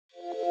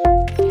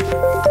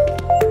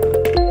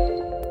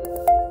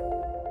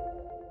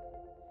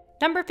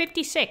Number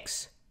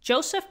 56.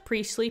 Joseph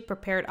Priestley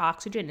prepared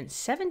oxygen in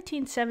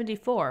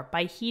 1774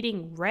 by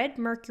heating red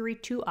mercury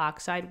 2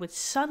 oxide with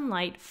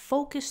sunlight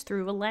focused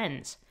through a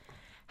lens.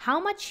 How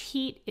much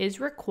heat is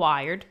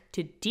required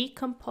to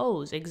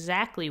decompose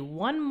exactly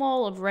 1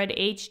 mole of red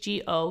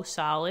HgO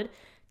solid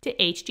to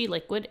Hg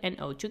liquid and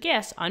O2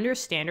 gas under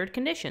standard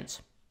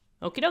conditions?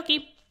 Okie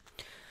dokie.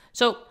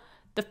 So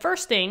the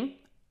first thing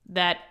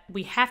that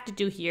we have to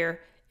do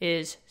here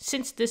is,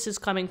 since this is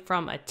coming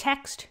from a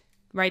text,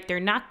 right, they're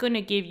not going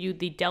to give you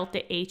the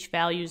delta H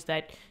values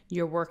that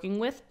you're working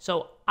with.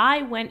 So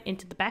I went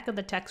into the back of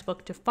the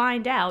textbook to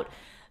find out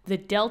the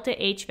delta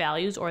H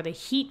values, or the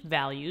heat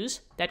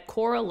values, that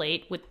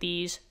correlate with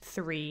these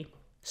 3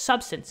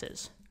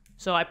 substances.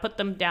 So I put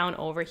them down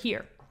over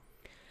here.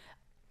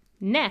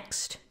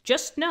 Next,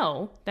 just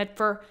know that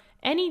for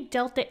any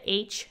delta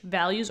H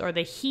values, or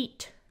the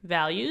heat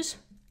values,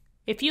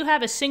 if you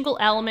have a single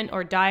element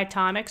or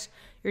diatomics,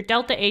 your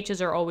delta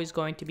H's are always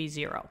going to be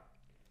 0.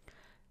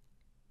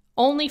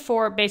 Only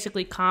for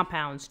basically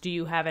compounds do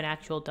you have an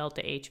actual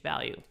delta H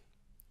value.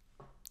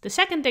 The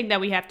second thing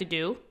that we have to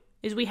do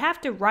is we have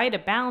to write a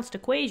balanced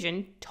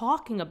equation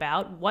talking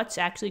about what's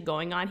actually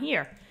going on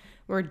here.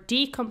 We're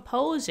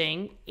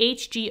decomposing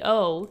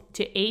HgO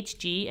to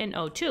Hg and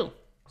O2.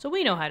 So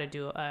we know how to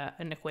do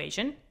an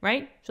equation,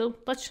 right? So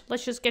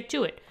let's just get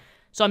to it.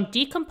 So I'm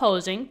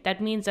decomposing.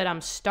 That means that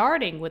I'm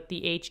starting with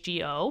the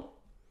HgO,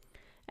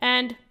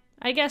 and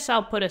I guess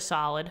I'll put a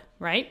solid,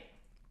 right?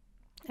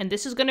 And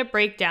this is going to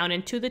break down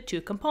into the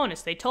 2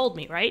 components. They told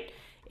me, right?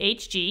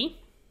 Hg,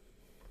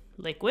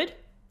 liquid,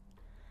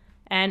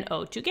 and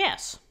O2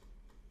 gas.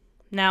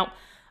 Now,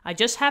 I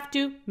just have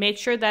to make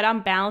sure that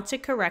I'm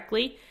balancing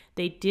correctly.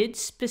 They did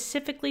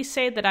specifically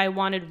say that I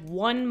wanted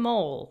 1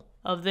 mole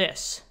of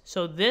this.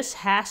 So this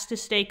has to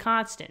stay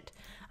constant.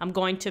 I'm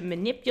going to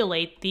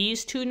manipulate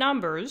these 2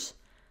 numbers,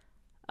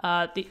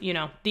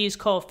 these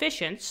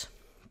coefficients,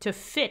 to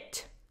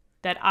fit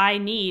that I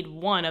need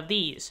 1 of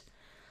these.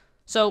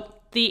 So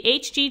the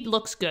Hg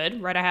looks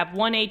good, right? I have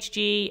 1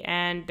 Hg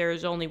and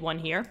there's only 1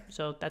 here,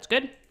 so that's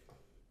good.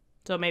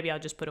 So maybe I'll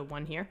just put a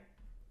 1 here.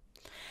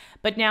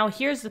 But now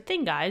here's the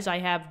thing, guys. I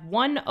have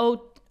 1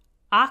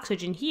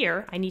 oxygen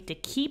here. I need to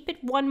keep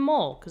it 1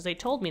 mole because they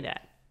told me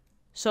that.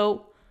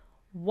 So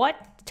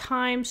what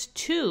times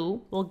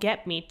 2 will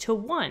get me to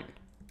 1,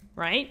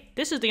 right?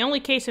 This is the only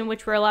case in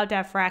which we're allowed to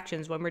have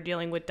fractions when we're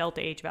dealing with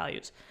delta H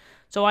values.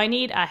 So I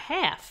need a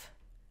half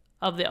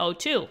of the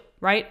O2,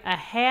 right? A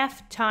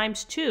half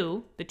times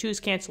 2, the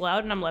 2's cancel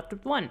out and I'm left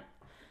with 1.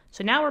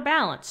 So now we're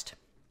balanced.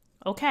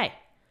 Okay,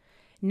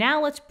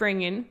 now let's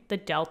bring in the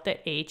delta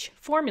H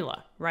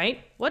formula,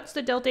 right? What's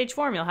the delta H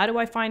formula? How do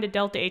I find a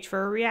delta H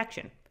for a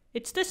reaction?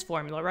 It's this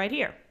formula right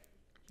here.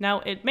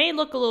 Now, it may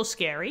look a little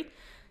scary.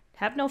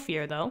 Have no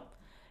fear, though.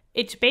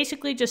 It's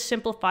basically just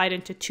simplified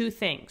into 2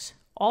 things.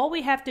 All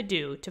we have to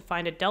do to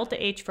find a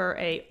delta H for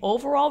a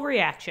overall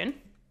reaction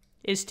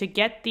is to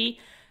get the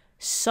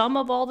sum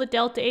of all the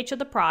delta H of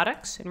the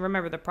products, and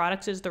remember the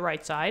products is the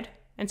right side,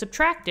 and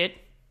subtract it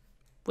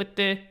with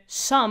the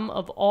sum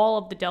of all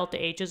of the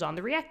delta H's on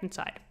the reactant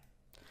side.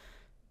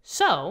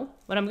 So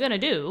what I'm going to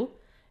do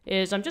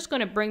is I'm just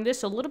going to bring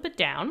this a little bit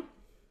down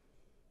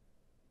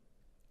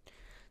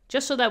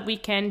just so that we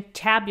can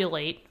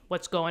tabulate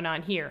what's going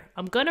on here.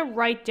 I'm going to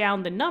write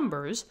down the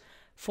numbers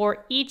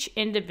for each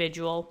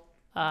individual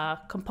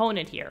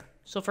component here.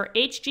 So for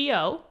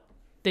HgO,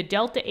 the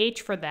delta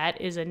H for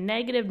that is a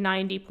negative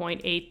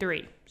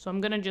 90.83. So I'm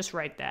going to just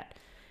write that.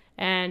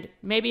 And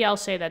maybe I'll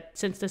say that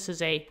since this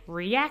is a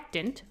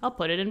reactant, I'll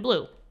put it in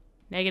blue.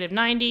 Negative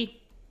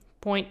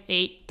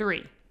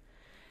 90.83.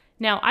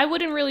 Now, I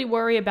wouldn't really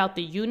worry about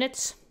the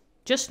units.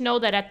 Just know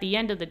that at the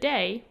end of the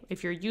day,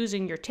 if you're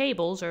using your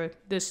tables or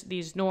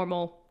these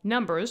normal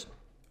numbers,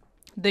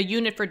 the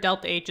unit for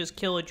delta H is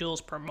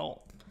kilojoules per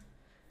mole.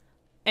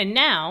 And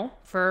now,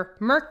 for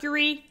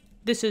mercury,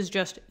 this is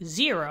just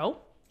 0.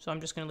 So I'm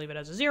just going to leave it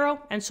as a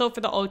 0. And so for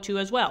the O2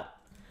 as well.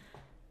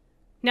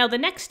 Now, the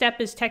next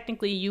step is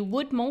technically you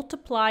would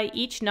multiply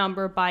each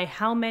number by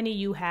how many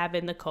you have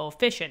in the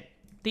coefficient.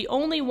 The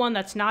only one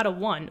that's not a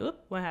 1,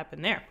 oop, what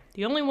happened there?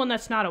 The only one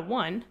that's not a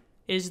 1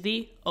 is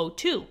the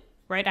O2,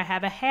 right? I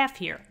have a half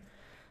here.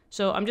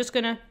 So I'm just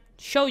going to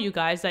show you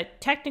guys that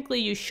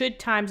technically you should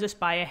times this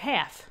by a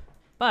half.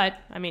 But,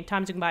 I mean,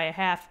 timesing by a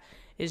half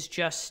is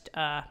just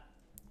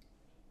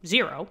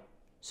 0.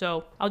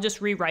 So I'll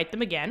just rewrite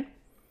them again.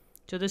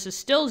 So this is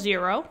still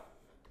 0,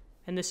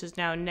 and this is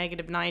now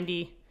negative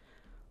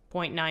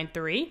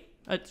 90.93.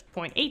 It's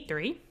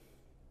 0.83.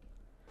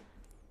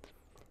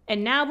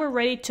 And now we're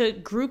ready to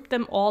group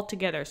them all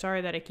together.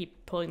 Sorry that I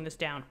keep pulling this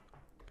down.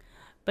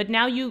 But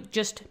now you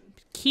just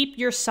keep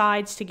your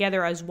sides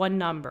together as one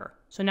number.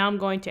 So now I'm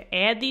going to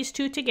add these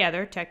 2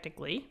 together,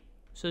 technically.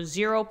 So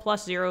 0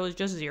 plus 0 is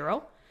just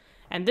 0.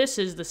 And this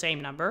is the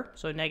same number,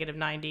 so negative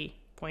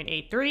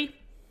 90.83.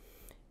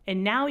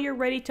 And now you're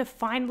ready to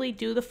finally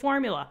do the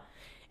formula.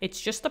 It's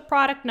just the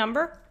product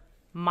number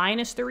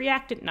minus the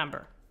reactant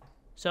number.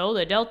 So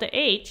the delta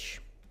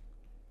H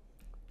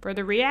for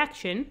the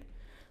reaction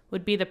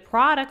would be the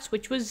products,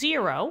 which was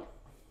 0,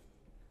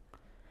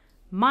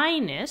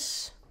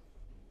 minus,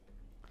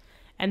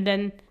 and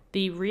then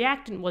the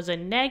reactant was a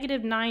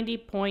negative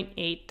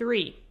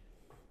 90.83.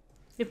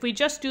 If we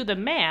just do the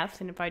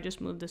math, and if I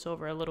just move this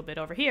over a little bit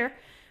over here,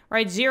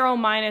 right, 0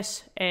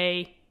 minus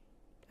a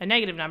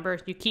negative number,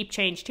 you keep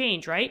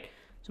change, right?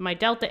 So my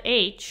delta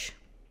H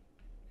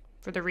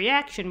for the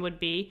reaction would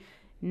be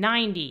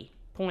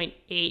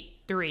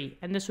 90.83,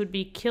 and this would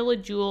be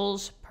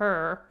kilojoules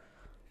per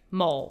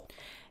mole.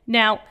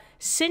 Now,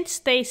 since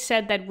they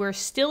said that we're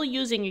still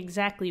using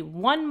exactly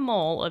 1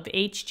 mole of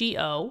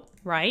HGO,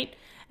 right,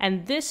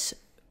 and this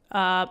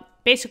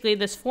basically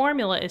this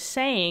formula is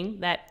saying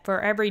that for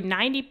every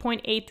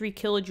 90.83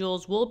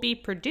 kilojoules will be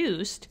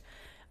produced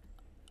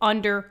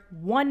under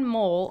 1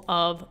 mole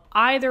of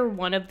either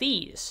one of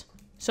these.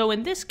 So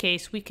in this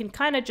case, we can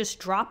kind of just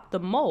drop the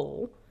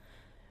mole.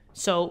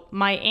 So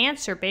my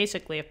answer,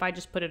 basically, if I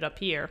just put it up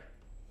here,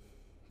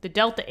 the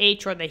delta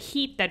H, or the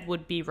heat that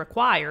would be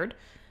required,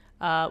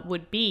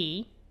 would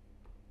be,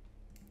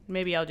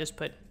 maybe I'll just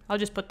put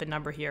the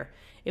number here.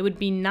 It would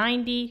be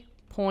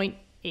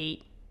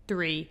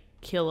 90.83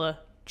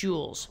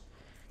 kilojoules.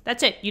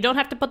 That's it. You don't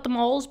have to put the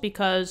moles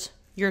because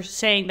you're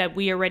saying that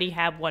we already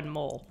have 1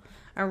 mole.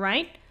 All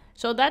right?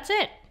 So that's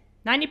it.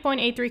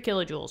 90.83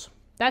 kilojoules.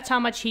 That's how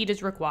much heat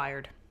is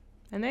required.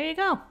 And there you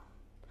go.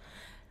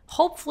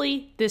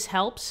 Hopefully this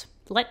helps.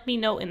 Let me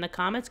know in the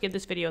comments. Give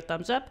this video a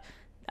thumbs up.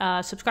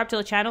 Subscribe to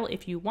the channel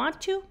if you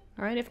want to.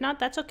 All right, if not,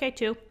 that's okay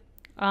too.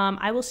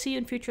 I will see you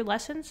in future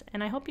lessons,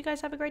 and I hope you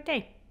guys have a great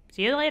day.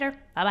 See you later.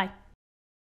 Bye-bye.